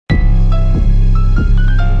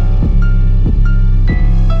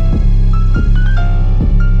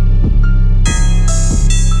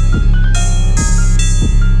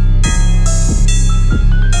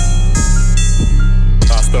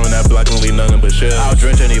shit. I'll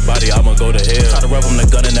drench anybody, I'ma go to hell. Try to rub him the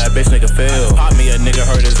gun in that bitch nigga fell. Pop me a nigga,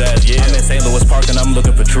 hurt his ass, yeah. I'm in St. Louis Park and I'm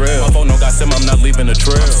looking for trill. My phone don't got sim, I'm not leaving the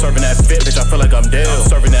trail. I'm serving that fit, bitch, I feel like I'm dead. I'm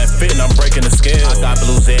serving that fit and I'm breaking the scale. I got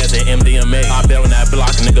blue Zans and MDMA. I bet on that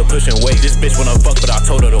block, nigga, pushing weight. This bitch wanna fuck, but I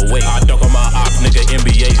told her to wait. I dunk on my op, nigga,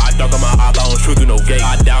 NBA. I dunk on my op, I don't shoot through no gate.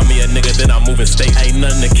 I down me a nigga, then I'm moving state. Ain't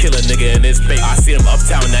nothing to kill a nigga in this bait. I see him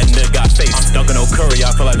uptown, that nigga got face. I'm dunking no Curry, I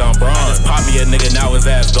feel like I'm Braun. Just pop me a nigga, now his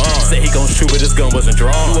ass gone. Say he gon' shoot, but his gun wasn't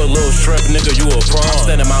drawn. You a little shrimp, nigga, you a prawn. I'm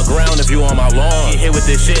standing my ground if you on my lawn. He hit with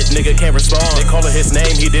this shit, nigga can't respond. They calling his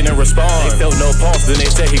name, he didn't respond. They felt no pulse, then they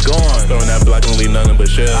said he gone. Throwing that block and leave nothing but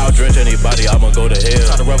shit. I'll drench anybody, I'ma go to hell.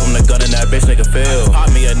 Try to rub him the gun in that bitch nigga fell.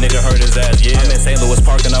 Pop me a nigga, hurt his ass, yeah. I'm in St. Louis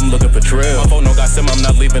Park and I'm looking for trill. My phone don't got sim, I'm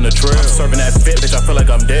not leaving the trail. I'm serving that fit, bitch, I feel like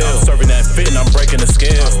I'm dead. I'm serving that fit and I'm breaking the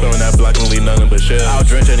scale. Throwing that block and leave nothing but shit. I'll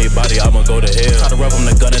drench anybody, I'ma go to hell. Try to rub him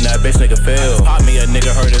the gun in that bitch nigga fell. Pop me a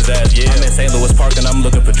nigga, hurt his ass, yeah. I'm in St. Louis Park and I'm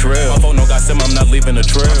looking for trill. My phone don't got sim, I'm not leaving the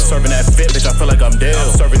trail. I'm serving that fit, bitch, I feel like I'm dead.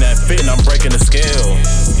 I'm serving that fit and I'm breaking the scale.